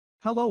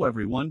Hello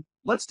everyone,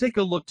 let's take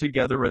a look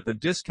together at the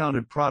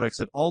discounted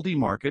products at ALDI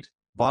Market,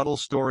 bottle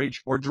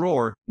storage or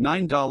drawer,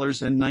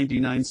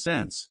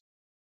 $9.99.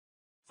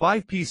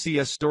 5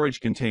 PCS storage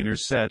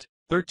containers set,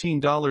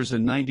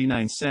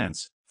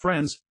 $13.99.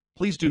 Friends,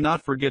 please do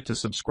not forget to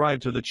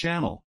subscribe to the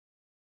channel.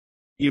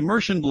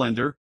 Immersion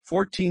blender,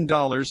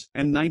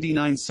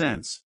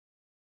 $14.99.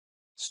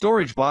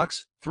 Storage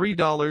box,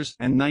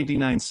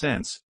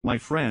 $3.99. My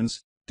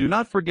friends, do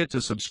not forget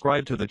to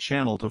subscribe to the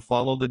channel to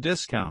follow the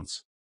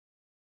discounts.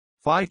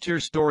 5-tier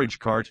storage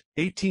cart,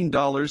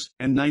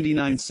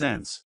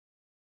 $18.99.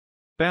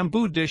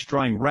 Bamboo dish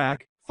drying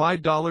rack,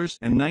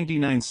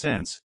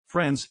 $5.99.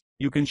 Friends,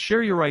 you can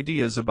share your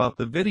ideas about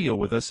the video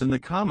with us in the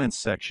comments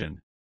section.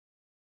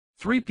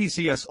 3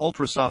 PCS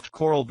Ultra Soft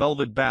Coral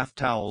Velvet Bath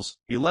Towels,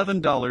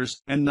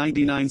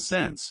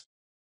 $11.99.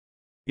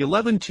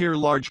 11-tier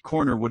large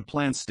corner wood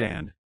plant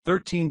stand,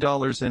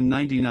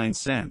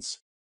 $13.99.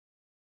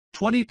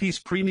 20-piece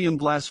premium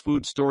glass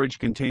food storage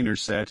container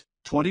set,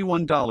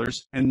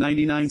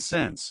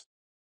 $21.99.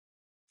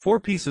 4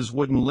 pieces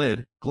wooden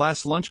lid,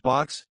 glass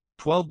lunchbox,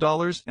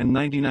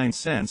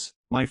 $12.99.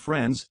 My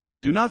friends,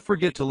 do not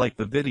forget to like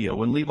the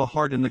video and leave a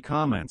heart in the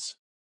comments.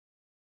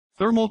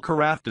 Thermal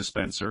carafe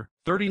dispenser,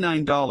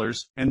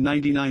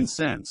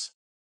 $39.99.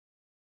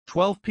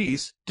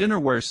 12-piece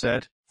dinnerware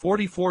set,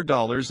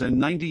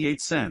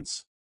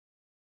 $44.98.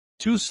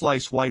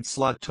 2-slice white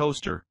slot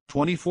toaster,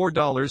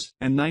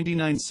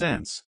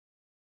 $24.99.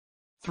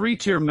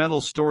 3-tier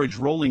metal storage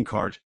rolling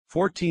cart,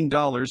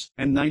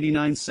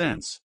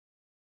 $14.99.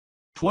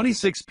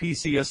 26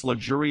 PCS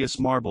luxurious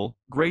marble,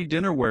 gray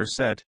dinnerware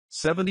set,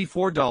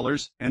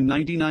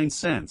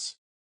 $74.99.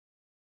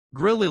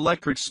 Grill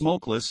electric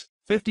smokeless,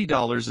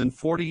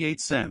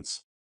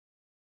 $50.48.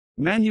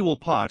 Manual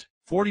pot,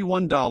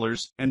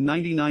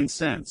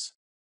 $41.99.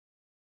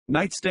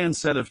 Nightstand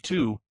set of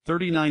 2,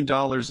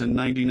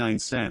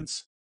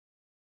 $39.99.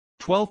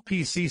 12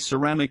 PC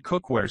ceramic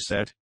cookware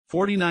set,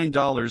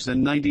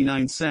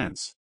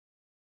 $49.99.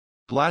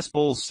 Glass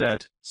bowl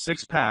set,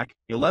 6-pack,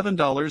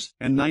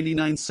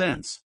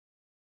 $11.99.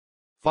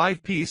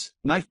 5-piece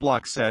knife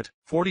block set,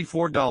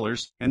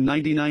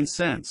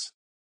 $44.99.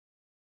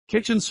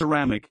 Kitchen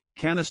ceramic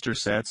canister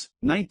sets,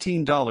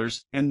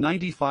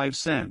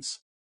 $19.95.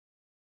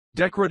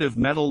 Decorative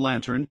metal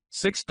lantern,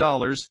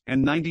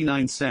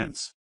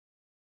 $6.99.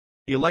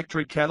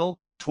 Electric kettle,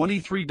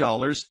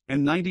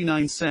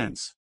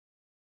 $23.99.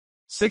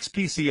 6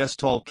 PCS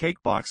tall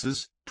cake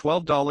boxes,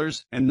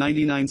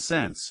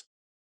 $12.99.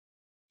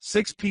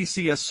 6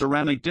 PCS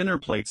ceramic dinner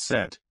plate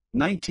set,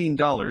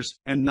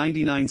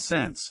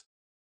 $19.99.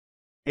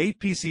 8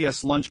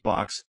 PCS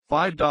lunchbox,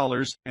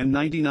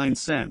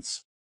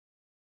 $5.99.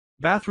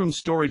 Bathroom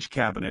storage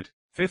cabinet,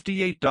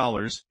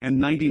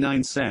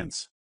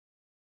 $58.99.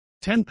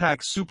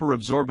 10-pack super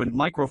absorbent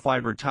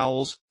microfiber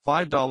towels,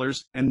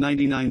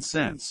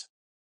 $5.99.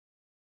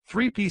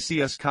 3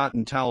 PCS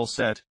cotton towel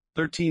set,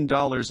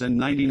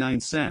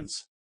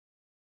 $13.99.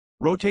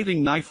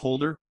 Rotating knife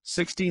holder,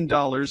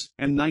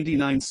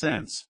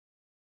 $16.99.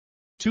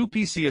 2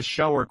 PCS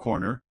shower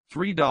corner,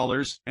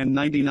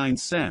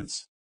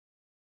 $3.99.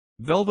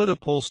 Velvet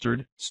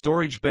upholstered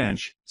storage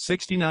bench,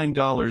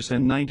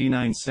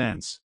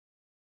 $69.99.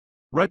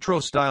 Retro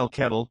style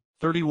kettle,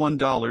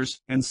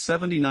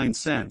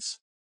 $31.79.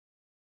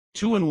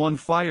 2-in-1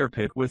 fire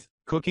pit with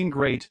cooking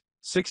grate,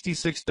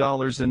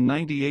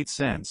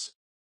 $66.98.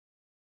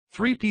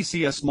 3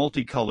 PCS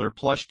multicolor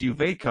plush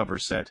duvet cover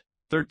set,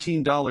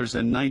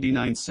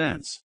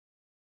 $13.99.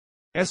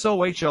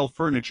 SOHL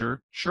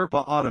furniture,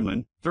 Sherpa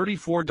ottoman,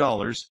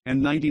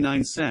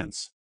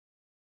 $34.99.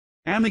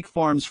 Amic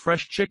Farms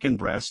fresh chicken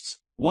breasts,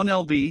 1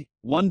 lb,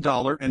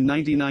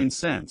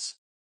 $1.99.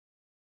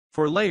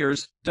 For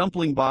layers,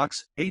 dumpling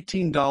box,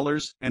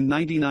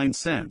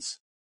 $18.99.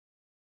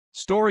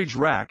 Storage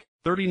rack,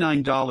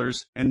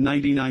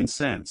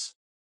 $39.99.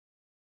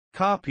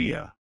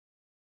 Capia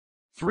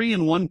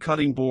 3-in-1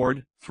 cutting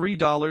board,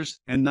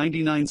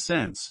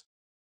 $3.99.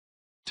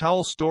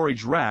 Towel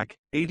storage rack,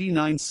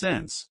 89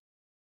 cents.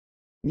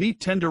 Meat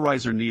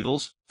tenderizer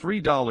needles,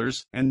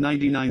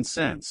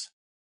 $3.99.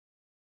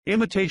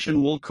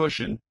 Imitation wool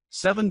cushion,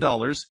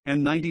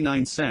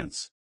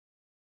 $7.99.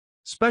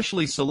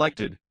 Specially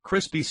selected,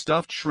 crispy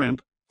stuffed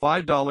shrimp,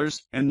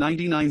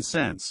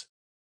 $5.99.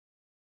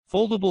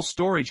 Foldable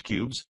storage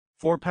cubes,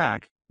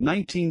 4-pack,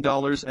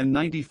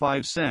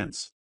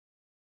 $19.95.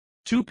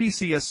 2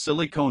 PCS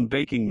silicone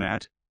baking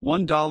mat,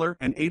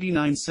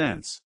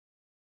 $1.89.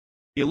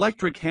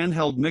 Electric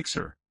handheld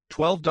mixer,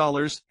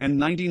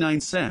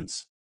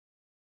 $12.99.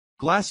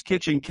 Glass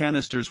kitchen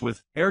canisters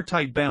with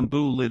airtight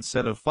bamboo lid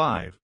set of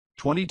 5,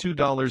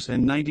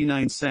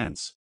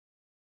 $22.99.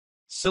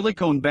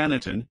 Silicone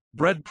Banneton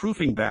bread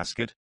proofing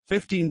basket,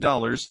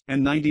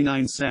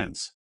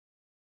 $15.99.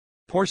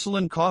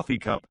 Porcelain coffee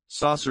cup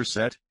saucer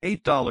set,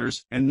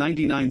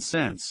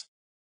 $8.99.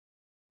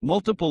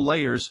 Multiple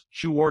layers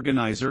shoe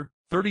organizer,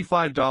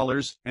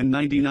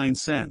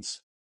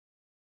 $35.99.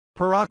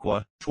 Per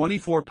Aqua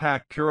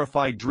 24-pack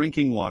purified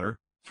drinking water,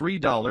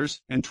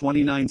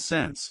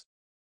 $3.29.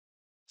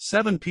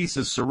 7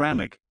 pieces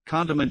ceramic,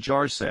 condiment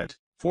jar set,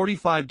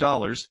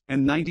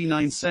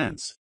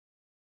 $45.99.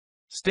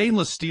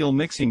 Stainless steel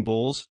mixing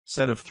bowls,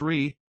 set of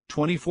 3,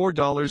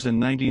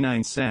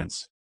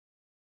 $24.99.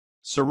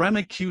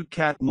 Ceramic cute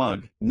cat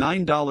mug,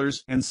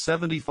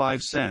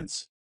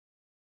 $9.75.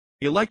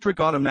 Electric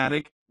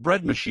automatic,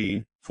 bread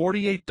machine,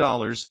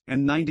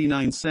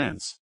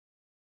 $48.99.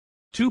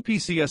 2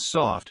 PCS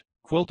soft,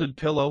 quilted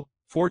pillow,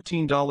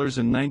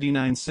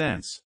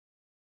 $14.99.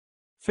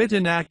 Fit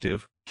and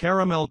Active,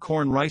 caramel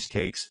corn rice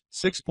cakes,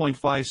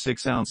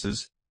 6.56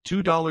 ounces,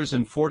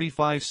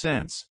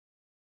 $2.45.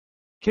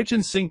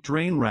 Kitchen sink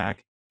drain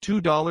rack,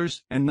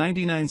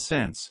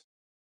 $2.99.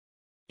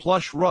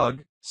 Plush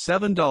rug,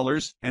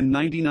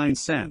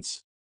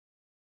 $7.99.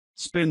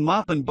 Spin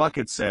mop and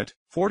bucket set,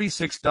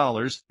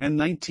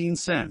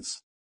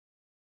 $46.19.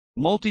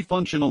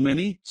 Multifunctional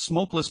mini,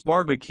 smokeless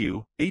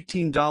barbecue,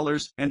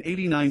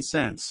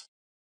 $18.89.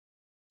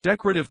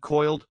 Decorative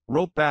coiled,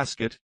 rope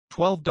basket,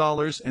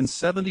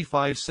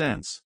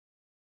 $12.75.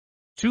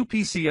 2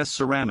 PCS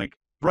ceramic,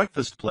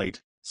 breakfast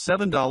plate,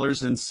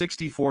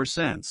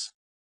 $7.64.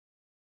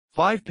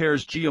 5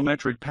 pairs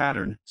geometric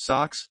pattern,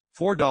 socks,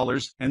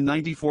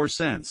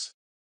 $4.94.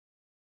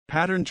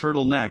 Pattern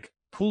turtleneck,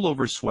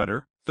 pullover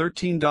sweater,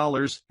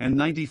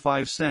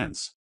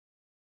 $13.95.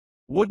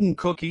 Wooden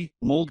cookie,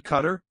 mold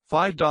cutter,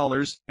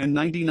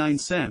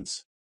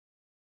 $5.99.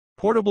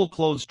 Portable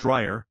clothes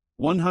dryer,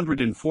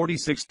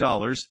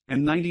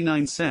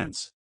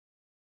 $146.99.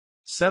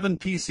 7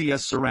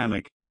 PCS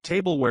ceramic,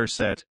 tableware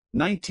set,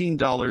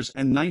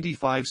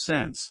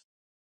 $19.95.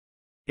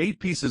 8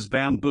 pieces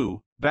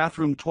bamboo,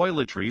 bathroom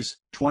toiletries,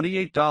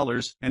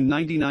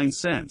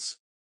 $28.99.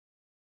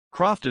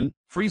 Crofton,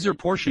 freezer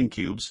portion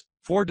cubes,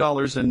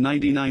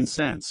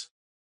 $4.99.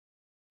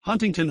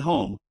 Huntington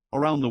Home,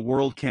 around the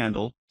world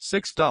candle,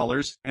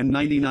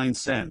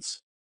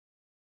 $6.99.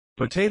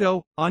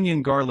 Potato,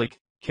 onion garlic,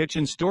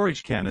 kitchen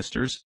storage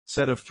canisters,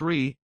 set of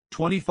 3,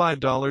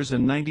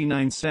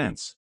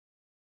 $25.99.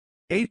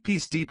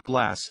 8-piece deep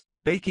glass,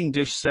 baking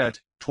dish set,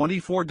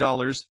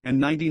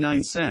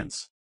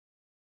 $24.99.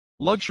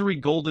 Luxury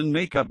golden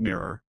makeup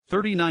mirror,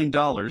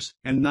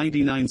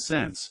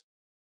 $39.99.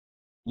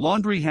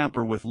 Laundry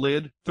hamper with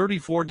lid,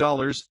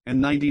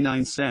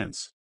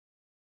 $34.99.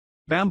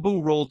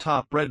 Bamboo roll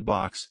top bread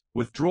box,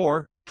 with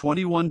drawer,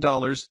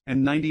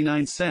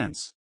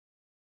 $21.99.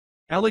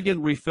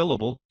 Elegant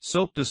refillable,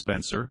 soap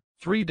dispenser,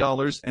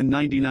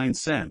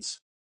 $3.99.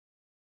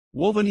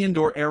 Woven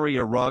indoor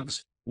area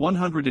rugs,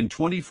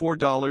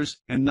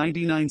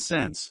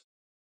 $124.99.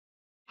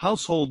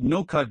 Household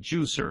no-cut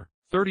juicer,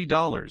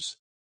 $30.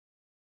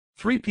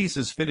 3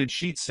 pieces fitted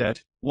sheet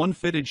set, 1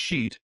 fitted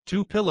sheet,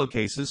 2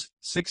 pillowcases,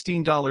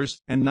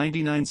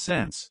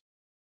 $16.99.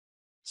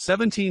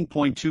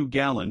 17.2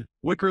 gallon,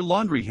 wicker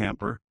laundry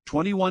hamper,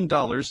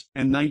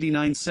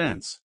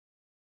 $21.99.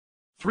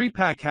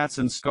 3-pack hats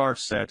and scarf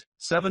set,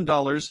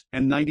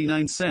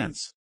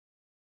 $7.99.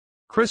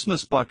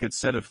 Christmas bucket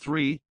set of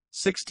 3,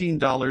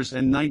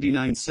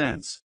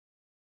 $16.99.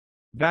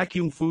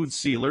 Vacuum food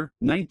sealer,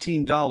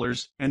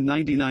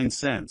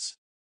 $19.99.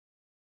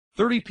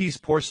 30-piece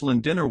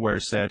porcelain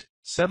dinnerware set,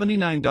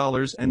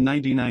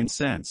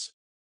 $79.99.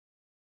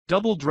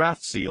 Double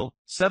draft seal,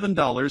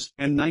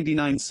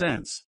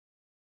 $7.99.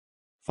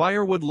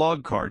 Firewood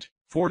log cart,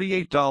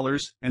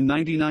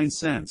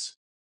 $48.99.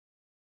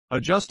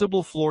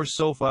 Adjustable floor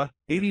sofa,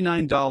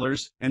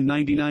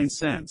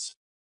 $89.99.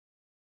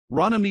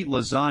 Rana meat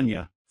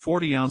lasagna,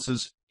 40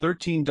 ounces,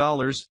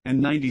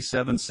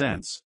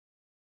 $13.97.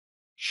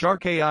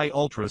 Shark AI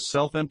Ultra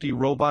self-empty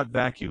robot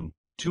vacuum,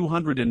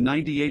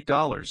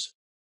 $298.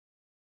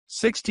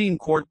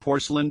 16-quart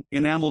porcelain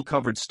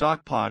enamel-covered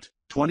stock pot,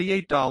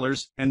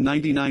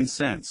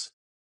 $28.99.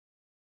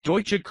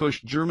 Deutsche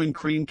Kusch German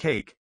cream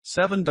cake,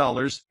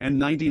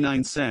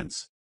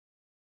 $7.99.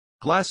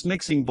 Glass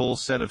mixing bowl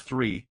set of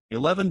 3,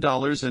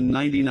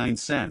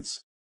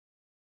 $11.99.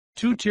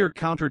 2-tier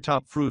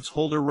countertop fruits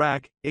holder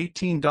rack,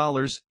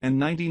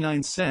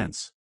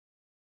 $18.99.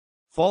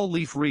 Fall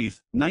leaf wreath,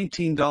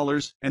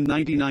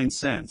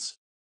 $19.99.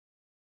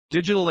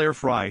 Digital air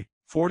fry,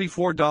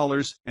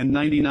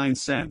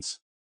 $44.99.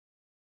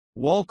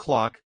 Wall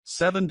clock,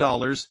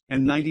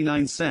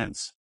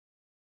 $7.99.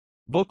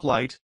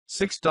 Booklight,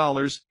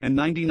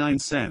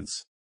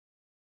 $6.99.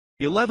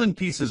 11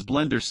 pieces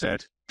blender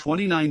set,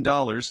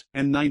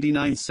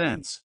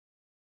 $29.99.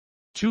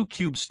 2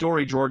 cube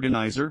storage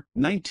organizer,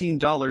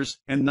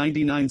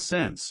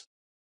 $19.99.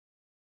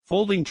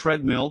 Folding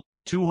treadmill,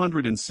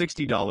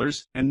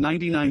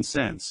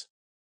 $260.99.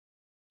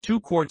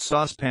 2-quart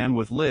saucepan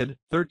with lid,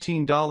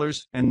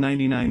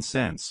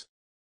 $13.99.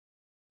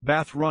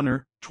 Bath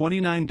runner,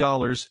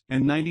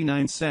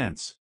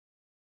 $29.99.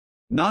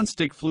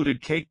 Non-stick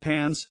fluted cake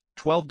pans,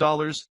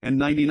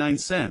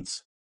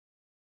 $12.99.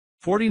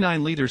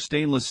 49-liter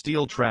stainless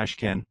steel trash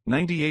can,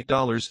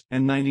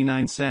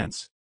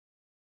 $98.99.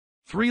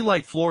 3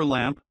 light floor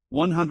lamp,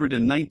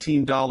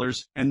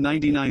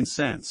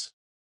 $119.99.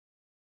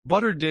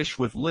 Butter dish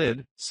with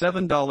lid,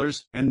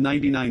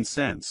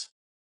 $7.99.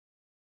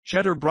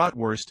 Cheddar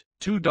bratwurst,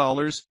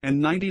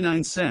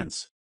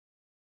 $2.99.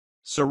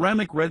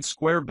 Ceramic red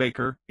square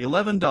baker,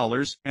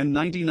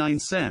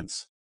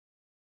 $11.99.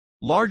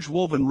 Large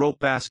woven rope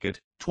basket,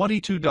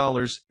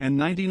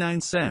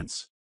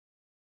 $22.99.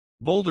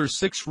 Boulder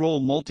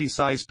 6-roll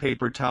multi-size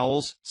paper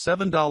towels,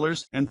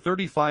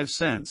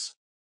 $7.35.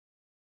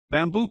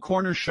 Bamboo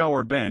corner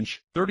shower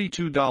bench,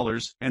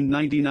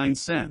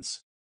 $32.99.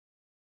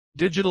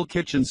 Digital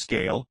kitchen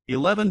scale,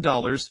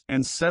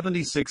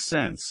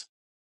 $11.76.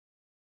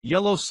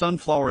 Yellow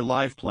sunflower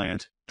live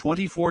plant,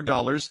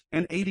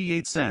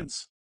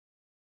 $24.88.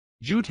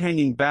 Jute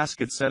hanging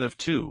basket set of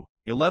 2,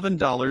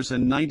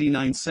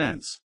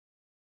 $11.99.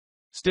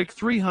 Stick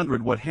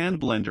 300-watt hand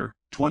blender,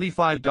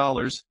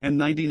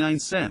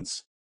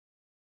 $25.99.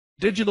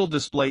 Digital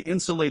display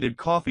insulated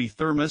coffee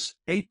thermos,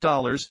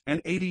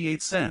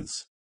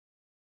 $8.88.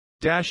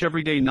 Dash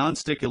everyday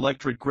nonstick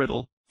electric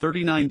griddle,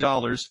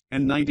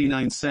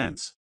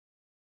 $39.99.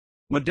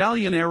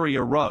 Medallion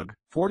area rug,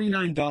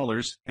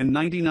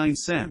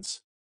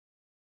 $49.99.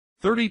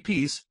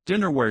 30-piece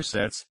dinnerware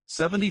sets,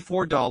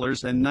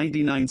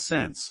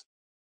 $74.99.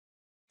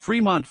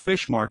 Fremont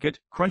Fish Market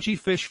crunchy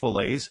fish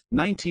fillets,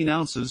 19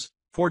 ounces,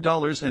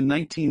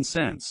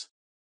 $4.19.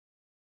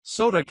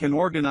 Soda can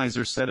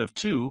organizer set of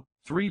 2,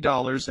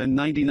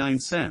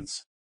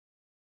 $3.99.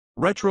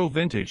 Retro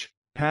vintage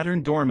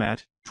pattern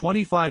doormat,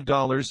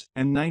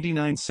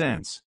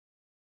 $25.99.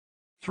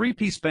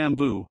 3-piece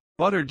bamboo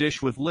butter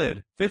dish with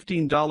lid,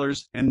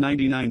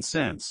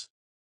 $15.99.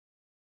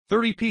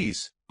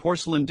 30-piece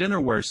porcelain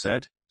dinnerware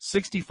set,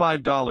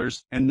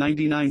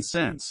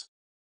 $65.99.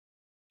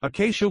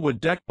 Acacia wood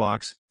deck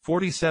box,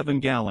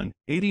 47-gallon,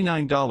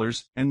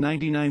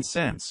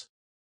 $89.99.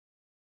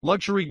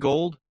 Luxury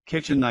gold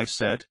kitchen knife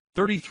set,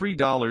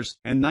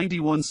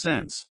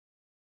 $33.91.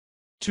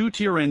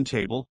 2-tier end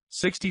table,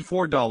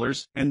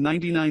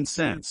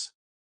 $64.99.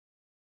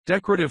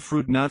 Decorative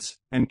fruit nuts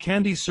and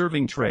candy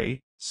serving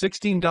tray,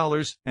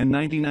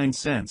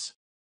 $16.99.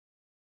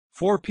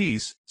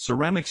 4-piece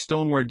ceramic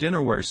stoneware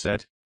dinnerware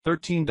set,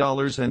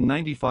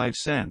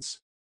 $13.95.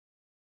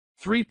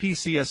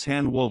 3-piece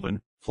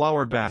hand-woven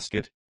flower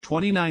basket,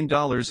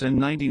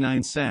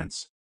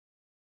 $29.99.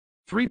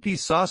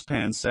 3-piece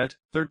saucepan set,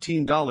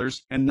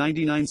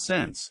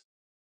 $13.99.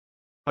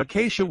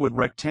 Acacia wood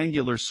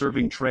rectangular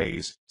serving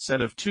trays,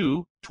 set of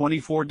 2,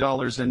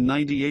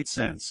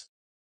 $24.98.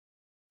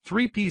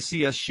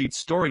 3-piece sheet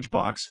storage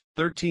box,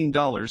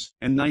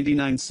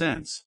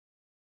 $13.99.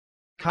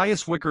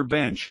 Caius wicker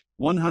bench,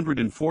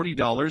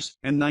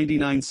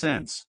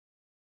 $140.99.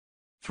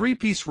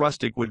 3-piece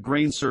rustic wood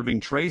grain serving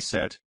tray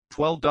set,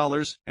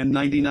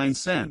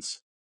 $12.99.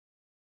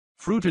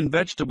 Fruit and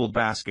vegetable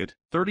basket,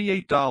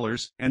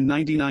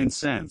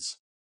 $38.99.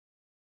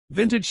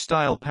 Vintage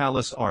style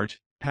palace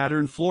art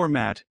pattern floor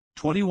mat,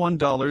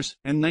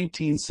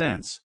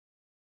 $21.19.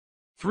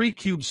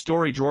 3-cube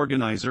storage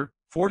organizer,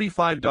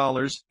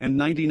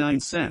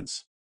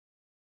 $45.99.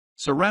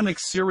 Ceramic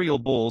cereal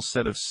bowl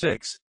set of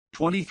 6,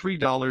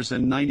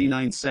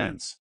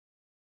 $23.99.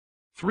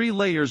 3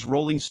 layers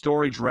rolling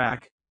storage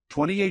rack,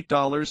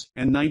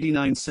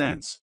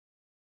 $28.99.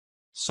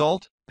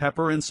 Salt,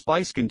 pepper and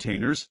spice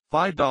containers,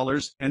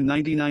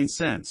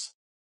 $5.99.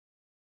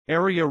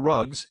 Area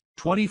rugs,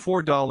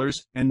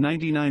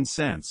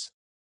 $24.99.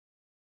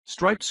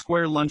 Striped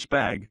square lunch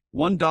bag,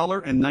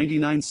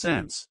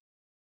 $1.99.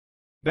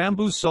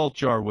 Bamboo salt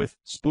jar with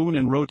spoon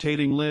and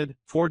rotating lid,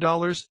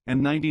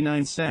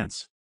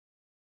 $4.99.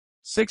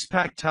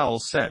 6-pack towel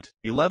set,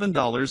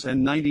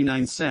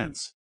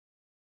 $11.99.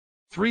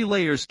 3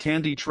 layers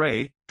candy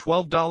tray,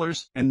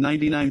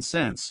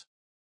 $12.99.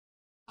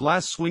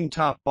 Glass swing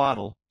top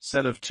bottle,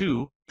 set of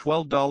 2,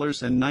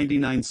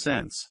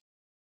 $12.99.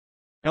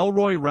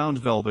 Elroy round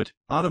velvet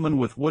ottoman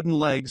with wooden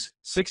legs,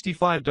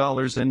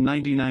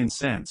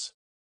 $65.99.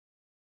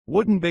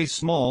 Wooden base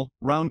small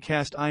round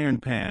cast iron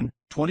pan,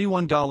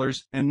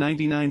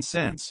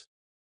 $21.99.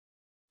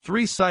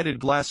 3-sided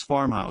glass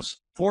farmhouse,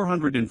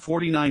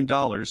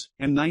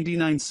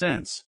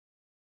 $449.99.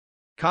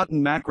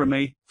 Cotton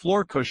macrame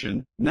floor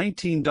cushion,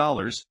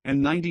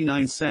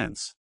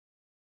 $19.99.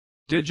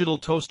 Digital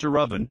toaster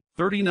oven,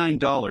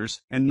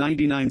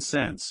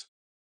 $39.99.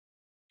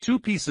 2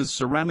 pieces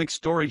ceramic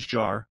storage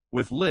jar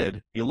with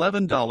lid,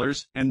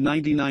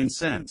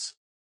 $11.99.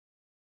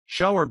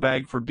 Shower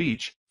bag for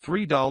beach,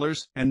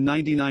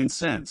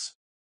 $3.99.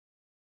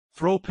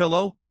 Throw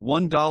pillow,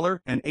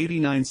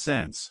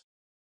 $1.89.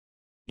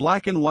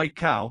 Black and white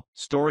cow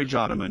storage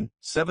ottoman,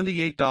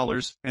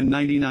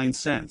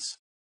 $78.99.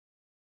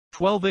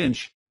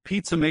 12-inch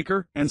pizza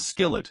maker and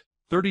skillet,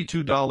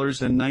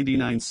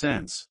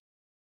 $32.99.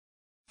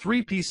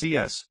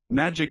 3-piece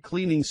magic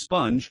cleaning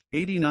sponge,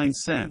 89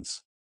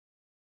 cents.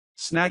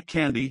 Snack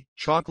candy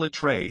chocolate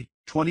tray,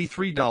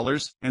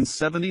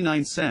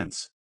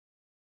 $23.79.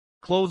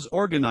 Clothes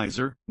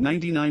organizer,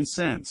 99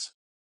 cents.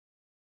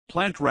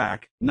 Plant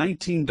rack,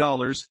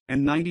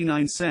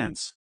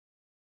 $19.99.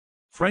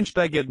 French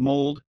baguette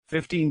mold,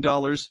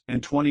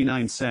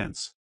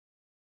 $15.29.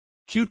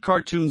 Cute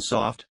cartoon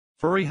soft,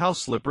 furry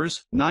house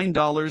slippers,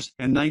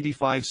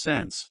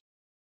 $9.95.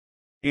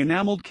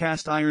 Enameled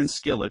cast iron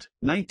skillet,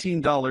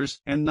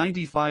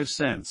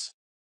 $19.95.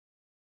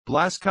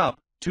 Glass cup,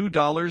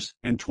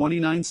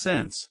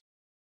 $2.29.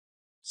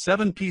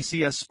 7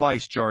 PCS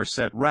spice jar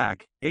set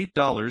rack,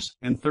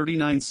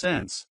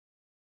 $8.39.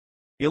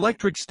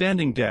 Electric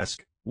standing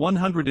desk,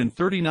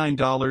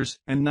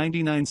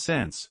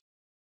 $139.99.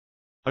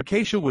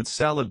 Acacia wood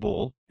salad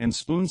bowl and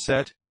spoon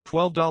set,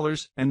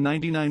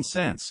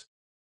 $12.99.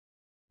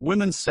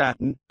 Women's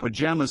satin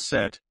pajamas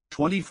set,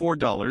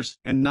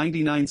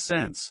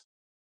 $24.99.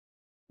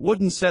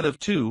 Wooden set of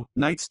 2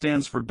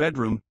 nightstands for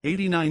bedroom,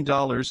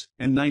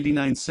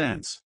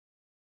 $89.99.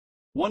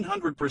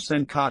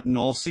 100% cotton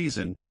all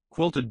season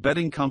quilted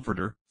bedding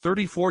comforter,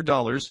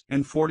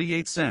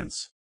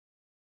 $34.48.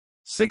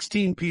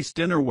 16-piece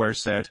dinnerware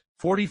set,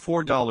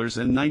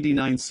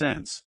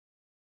 $44.99.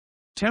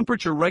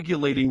 Temperature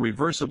regulating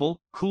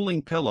reversible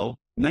cooling pillow,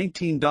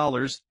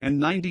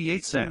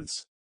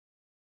 $19.98.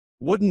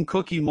 Wooden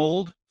cookie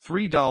mold,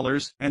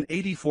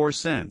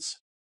 $3.84.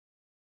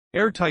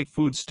 Airtight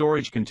food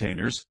storage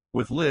containers,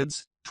 with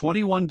lids,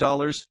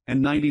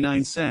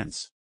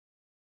 $21.99.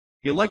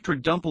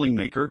 Electric dumpling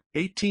maker,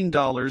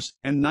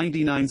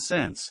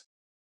 $18.99.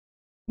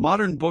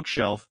 Modern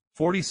bookshelf,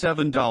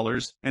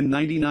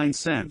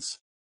 $47.99.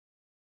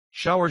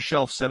 Shower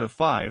shelf set of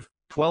 5,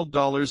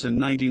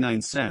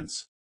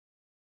 $12.99.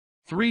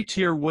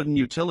 3-tier wooden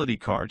utility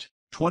cart,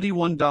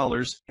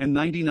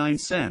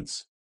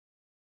 $21.99.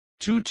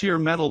 2-tier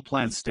metal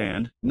plant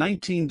stand,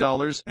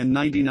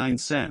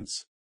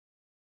 $19.99.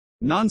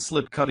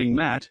 Non-slip cutting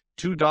mat,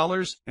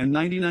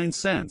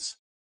 $2.99.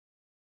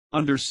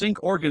 Under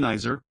sink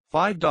organizer,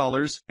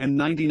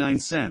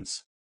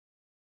 $5.99.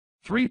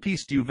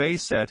 3-piece duvet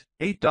set,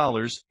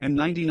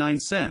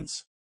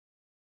 $8.99.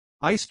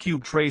 Ice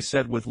cube tray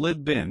set with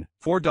lid bin,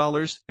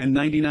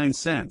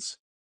 $4.99.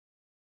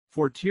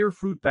 4-tier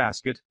fruit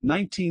basket,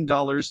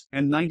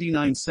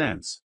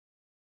 $19.99.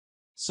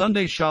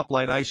 Sunday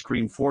ShopLite ice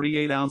cream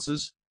 48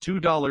 ounces,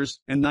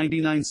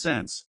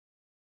 $2.99.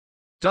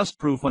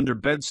 Dustproof under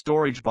bed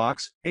storage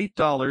box,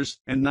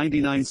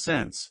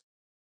 $8.99.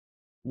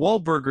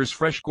 Wahlburgers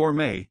Fresh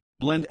Gourmet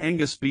blend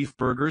Angus beef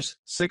burgers,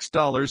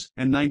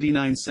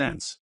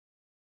 $6.99.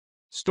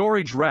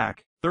 Storage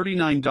rack,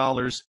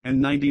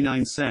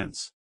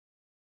 $39.99.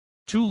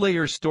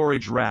 2-layer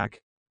storage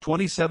rack,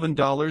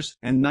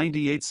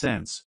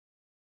 $27.98.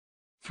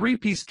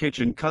 3-piece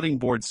kitchen cutting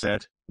board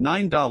set,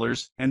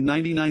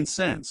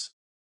 $9.99.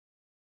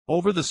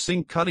 Over the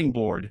sink cutting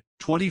board,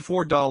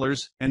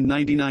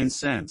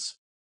 $24.99.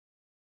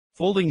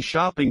 Folding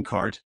shopping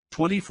cart,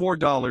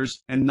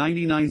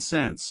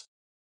 $24.99.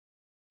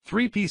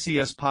 3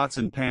 PCS pots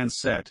and pans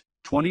set,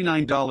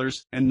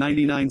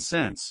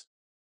 $29.99.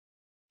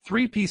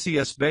 3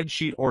 PCS bed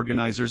sheet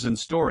organizers and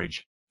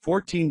storage,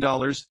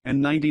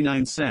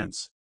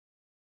 $14.99.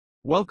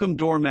 Welcome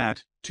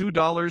doormat,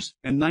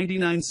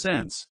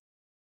 $2.99.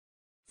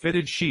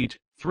 Fitted sheet,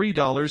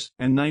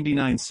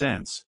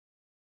 $3.99.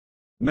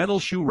 Metal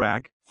shoe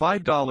rack,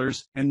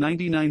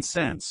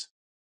 $5.99.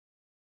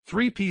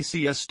 3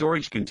 PCS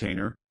storage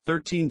container,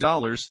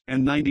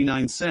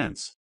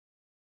 $13.99.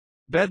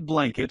 Bed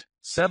blanket,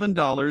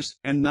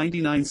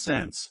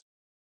 $7.99.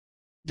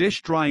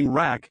 Dish drying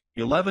rack,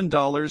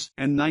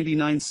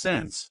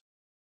 $11.99.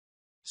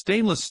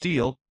 Stainless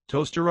steel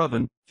toaster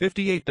oven,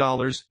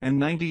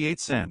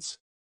 $58.98.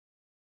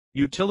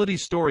 Utility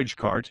storage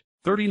cart,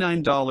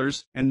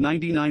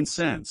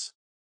 $39.99.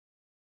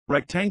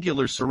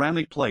 Rectangular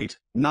ceramic plate,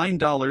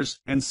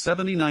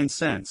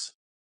 $9.79.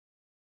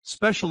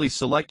 Specially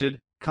selected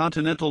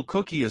continental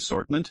cookie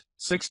assortment,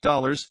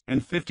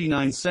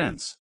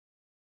 $6.59.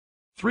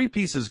 3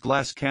 pieces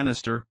glass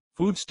canister,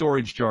 food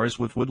storage jars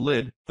with wood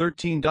lid,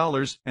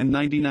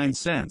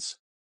 $13.99.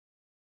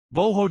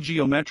 Boho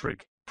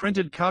geometric,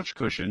 printed couch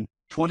cushion,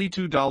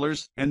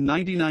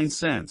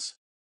 $22.99.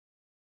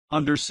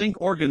 Under sink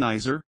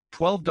organizer,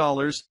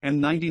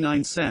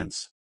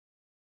 $12.99.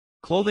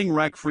 Clothing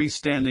rack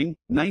freestanding,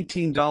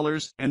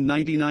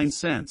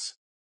 $19.99.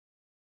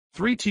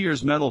 3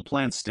 tiers metal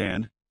plant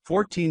stand,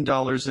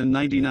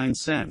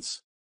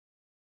 $14.99.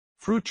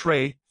 Fruit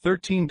tray,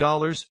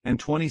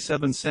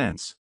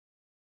 $13.27.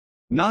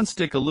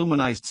 Non-stick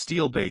aluminized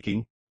steel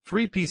baking,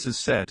 3 pieces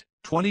set,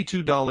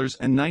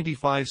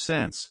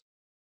 $22.95.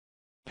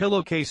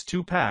 Pillowcase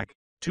 2-pack,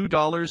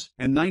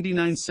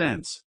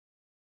 $2.99.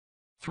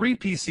 3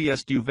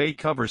 PCS duvet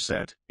cover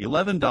set,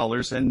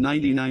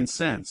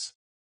 $11.99.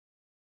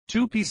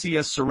 2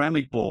 PCS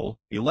ceramic bowl,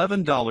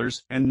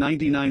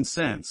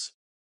 $11.99.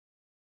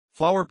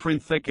 Flower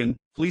print thicken,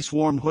 fleece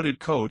warm hooded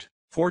coat,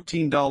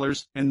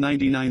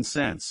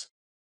 $14.99.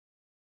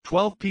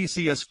 12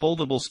 PCS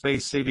foldable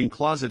space saving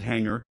closet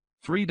hanger,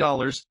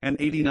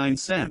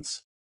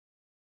 $3.89.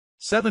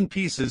 7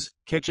 pieces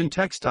kitchen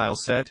textile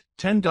set,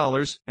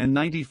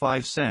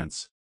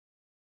 $10.95.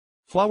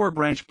 Flower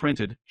branch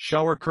printed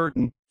shower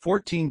curtain,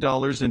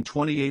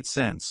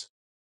 $14.28.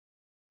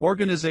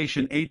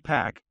 Organization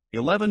 8-pack,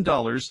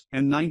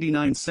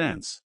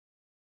 $11.99.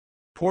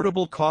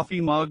 Portable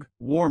coffee mug,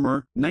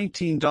 warmer,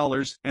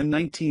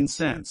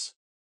 $19.19.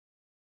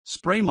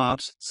 Spray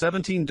mops,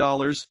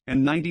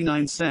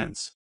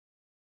 $17.99.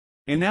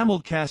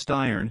 Enameled cast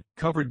iron,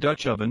 covered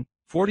Dutch oven,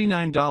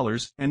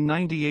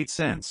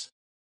 $49.98.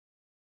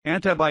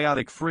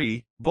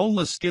 Antibiotic-free,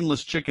 boneless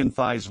skinless chicken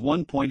thighs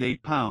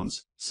 1.8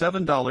 pounds,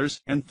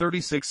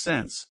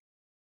 $7.36.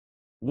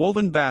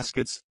 Woven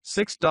baskets,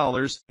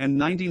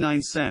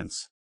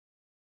 $6.99.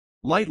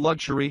 Light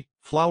luxury,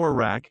 flower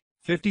rack,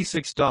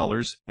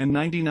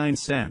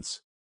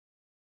 $56.99.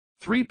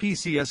 3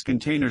 PCS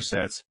container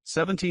sets,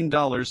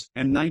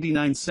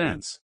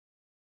 $17.99.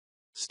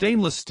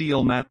 Stainless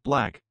steel matte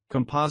black,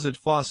 composite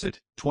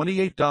faucet,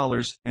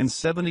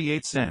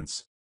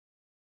 $28.78.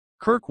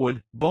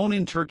 Kirkwood,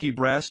 bone-in turkey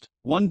breast,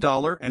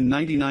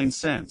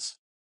 $1.99.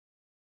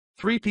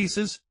 3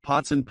 pieces,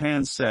 pots and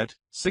pans set,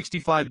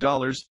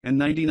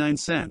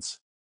 $65.99.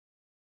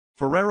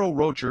 Ferrero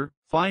Rocher,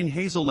 fine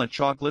hazelnut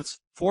chocolates,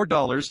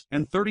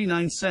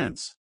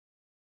 $4.39.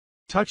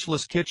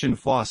 Touchless kitchen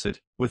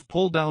faucet, with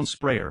pull-down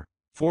sprayer,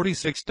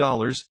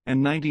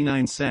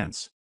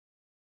 $46.99.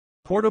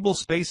 Portable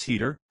space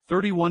heater,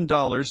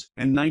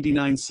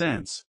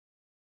 $31.99.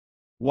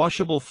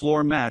 Washable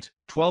floor mat,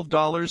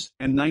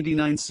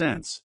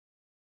 $12.99.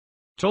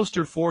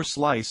 Toaster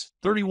 4-slice,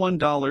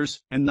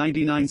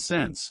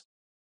 $31.99.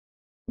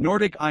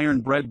 Nordic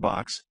iron bread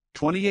box,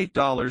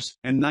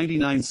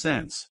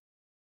 $28.99.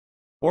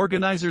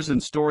 Organizers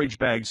and storage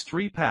bags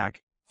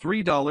 3-pack,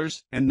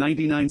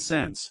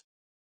 $3.99.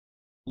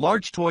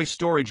 Large toy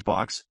storage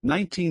box,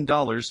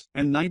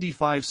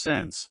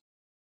 $19.95.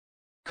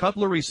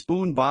 Cutlery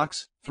spoon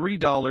box,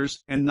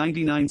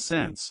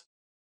 $3.99.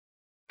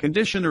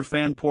 Conditioner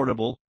fan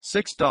portable,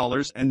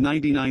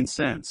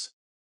 $6.99.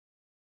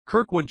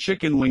 Kirkwood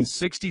chicken wings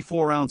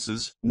 64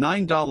 ounces,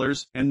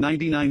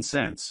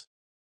 $9.99.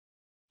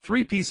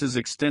 3 pieces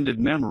extended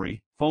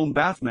memory, foam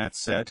bath mat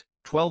set,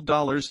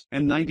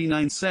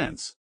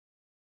 $12.99.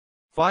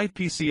 5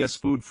 PCS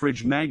food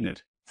fridge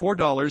magnet,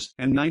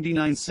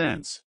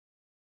 $4.99.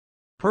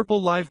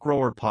 Purple live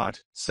grower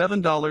pot,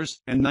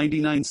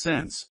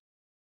 $7.99.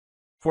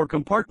 For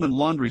compartment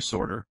laundry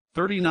sorter,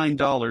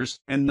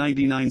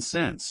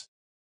 $39.99.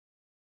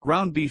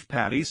 Ground beef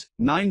patties,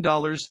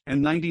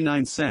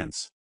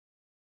 $9.99.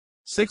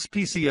 6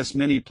 PCS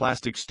mini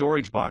plastic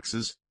storage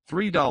boxes,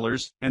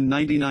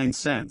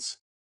 $3.99.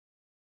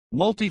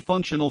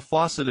 Multifunctional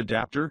faucet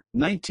adapter,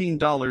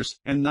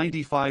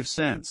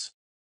 $19.95.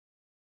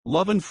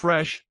 Love and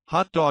Fresh,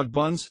 hot dog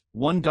buns,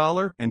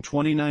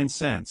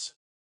 $1.29.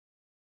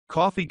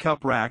 Coffee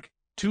cup rack,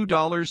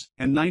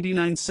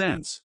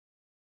 $2.99.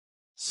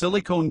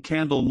 Silicone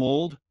candle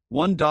mold,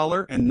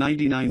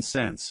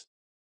 $1.99.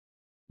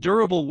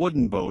 Durable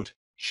wooden boat,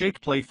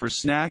 shaped plate for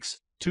snacks,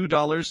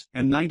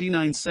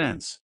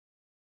 $2.99.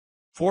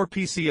 4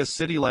 PCS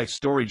City Life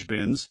storage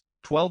bins,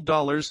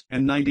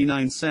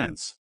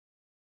 $12.99.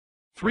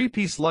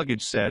 3-piece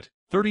luggage set,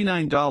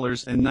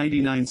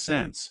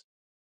 $39.99.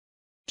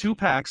 2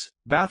 packs,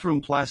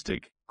 bathroom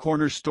plastic,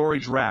 corner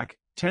storage rack,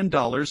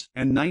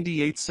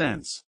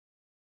 $10.98.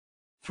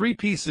 3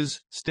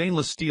 pieces,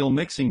 stainless steel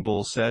mixing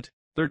bowl set,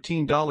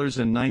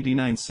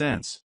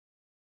 $13.99.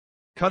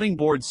 Cutting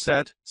board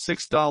set,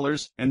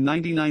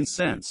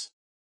 $6.99.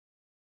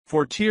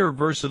 4-tier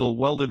versatile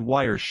welded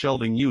wire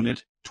shelving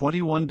unit,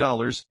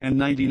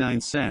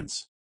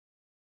 $21.99.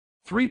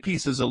 3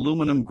 pieces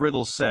aluminum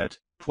griddle set,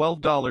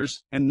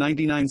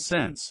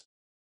 $12.99.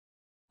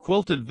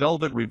 Quilted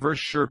velvet reverse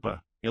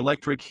Sherpa,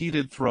 electric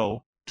heated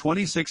throw,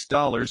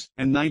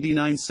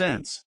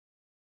 $26.99.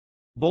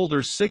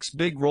 Boulder 6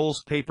 big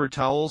rolls paper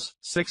towels,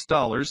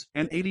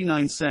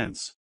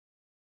 $6.89.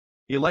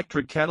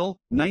 Electric kettle,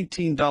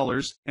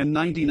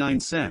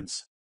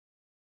 $19.99.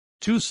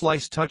 2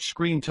 slice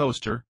touchscreen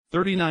toaster,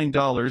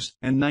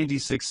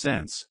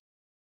 $39.96.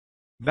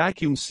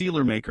 Vacuum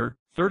sealer maker,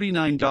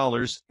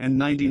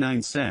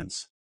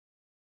 $39.99.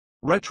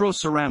 Retro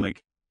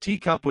ceramic,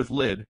 teacup with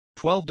lid,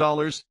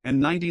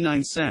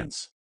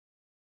 $12.99.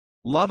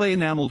 Lava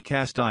enameled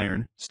cast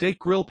iron, steak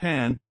grill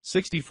pan,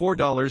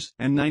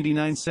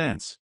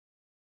 $64.99.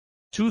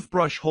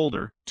 Toothbrush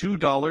holder,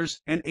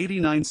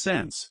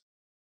 $2.89.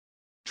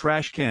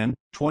 Trash can,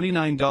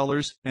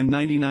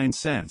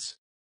 $29.99.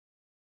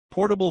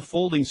 Portable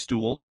folding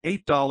stool,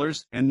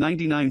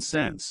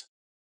 $8.99.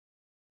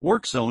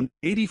 WorkZone,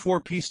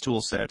 84-piece tool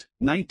set,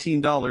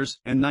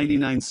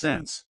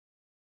 $19.99.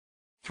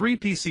 3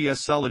 PCS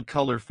solid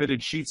color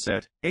fitted sheet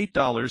set,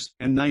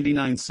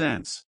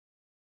 $8.99.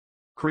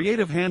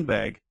 Creative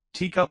handbag,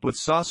 teacup with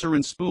saucer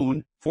and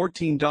spoon,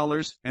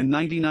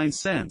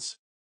 $14.99.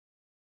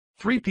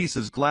 3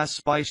 pieces glass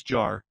spice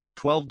jar,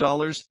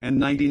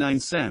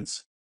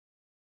 $12.99.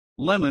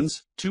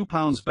 Lemons, 2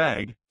 pounds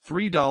bag,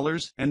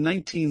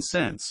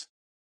 $3.19.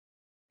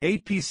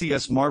 8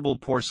 PCS marble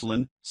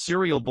porcelain,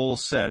 cereal bowl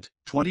set,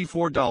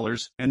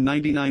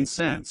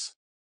 $24.99.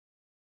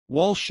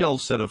 Wall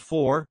shelf set of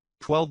 4,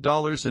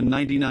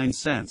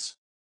 $12.99.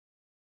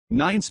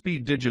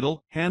 9-speed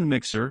digital hand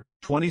mixer,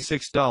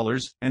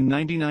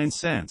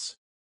 $26.99.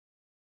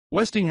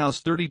 Westinghouse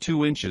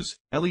 32 inches,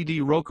 LED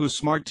Roku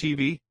Smart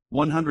TV,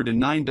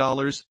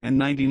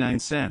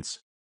 $109.99.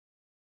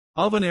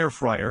 Oven Air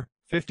Fryer,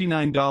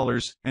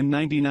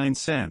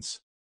 $59.99.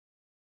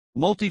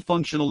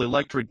 Multifunctional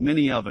Electric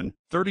Mini Oven,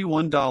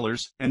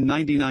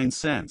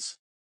 $31.99.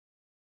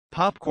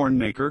 Popcorn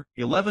Maker,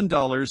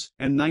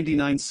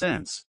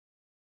 $11.99.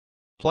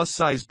 Plus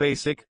Size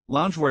Basic,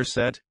 Loungewear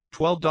Set,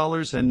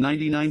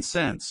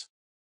 $12.99.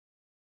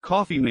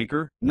 Coffee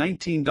Maker,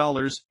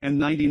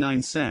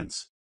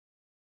 $19.99.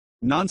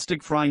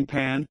 Nonstick Frying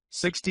Pan,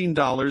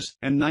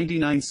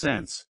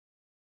 $16.99.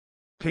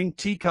 Pink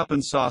Teacup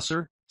and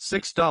Saucer,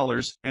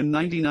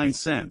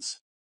 $6.99.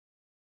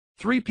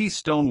 3-piece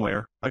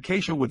stoneware,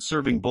 Acacia Wood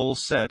Serving Bowl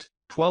Set,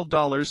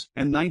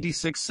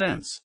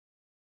 $12.96.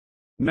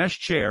 Mesh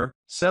Chair,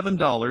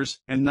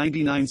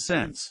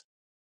 $7.99.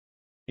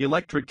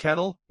 Electric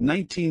Kettle,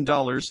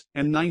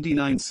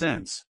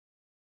 $19.99.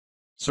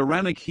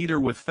 Ceramic Heater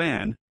with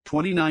Fan,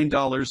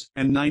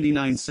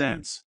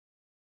 $29.99.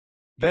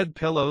 Bed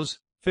Pillows,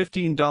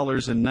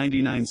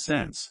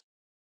 $15.99.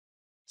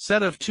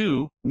 Set of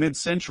 2,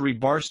 Mid-Century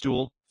Bar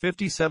Stool,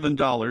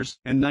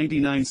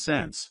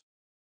 $57.99.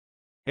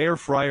 Air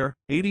Fryer,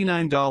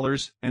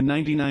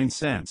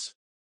 $89.99.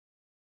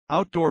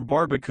 Outdoor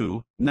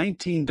Barbecue,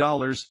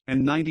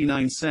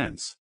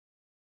 $19.99.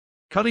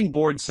 Cutting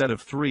Board Set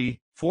of 3,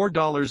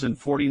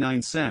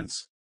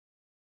 $4.49.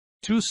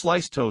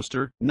 2-Slice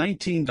Toaster,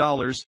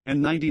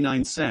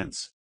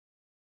 $19.99.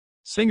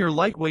 Singer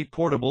Lightweight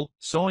Portable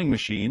Sewing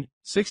Machine,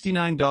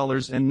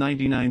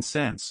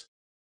 $69.99.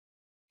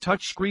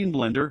 Touchscreen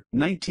Blender,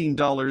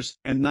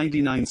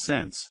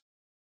 $19.99.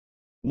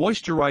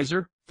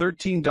 Moisturizer,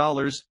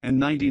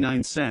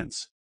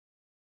 $13.99.